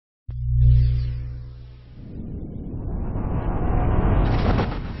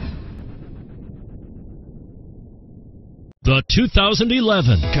The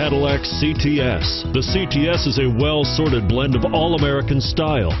 2011 Cadillac CTS. The CTS is a well-sorted blend of all-American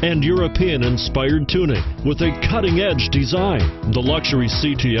style and European-inspired tuning with a cutting-edge design. The luxury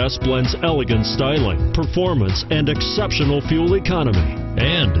CTS blends elegant styling, performance, and exceptional fuel economy.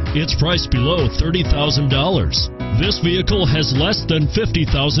 and it's priced below $30,000. This vehicle has less than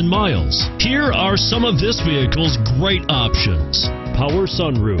 50,000 miles. Here are some of this vehicle's great options: Power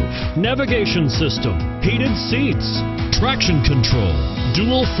sunroof, navigation system, heated seats, traction control,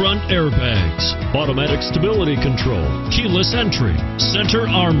 dual front airbags, automatic stability control, keyless entry, center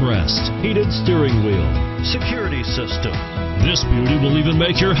armrest, heated steering wheel, security system. This beauty will even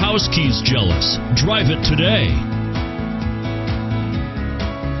make your house keys jealous. Drive it today.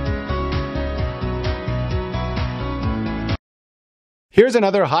 Here's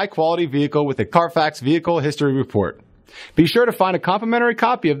another high-quality vehicle with a Carfax Vehicle History Report. Be sure to find a complimentary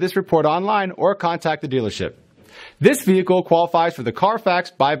copy of this report online or contact the dealership. This vehicle qualifies for the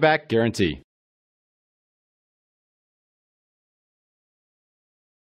Carfax Buyback Guarantee.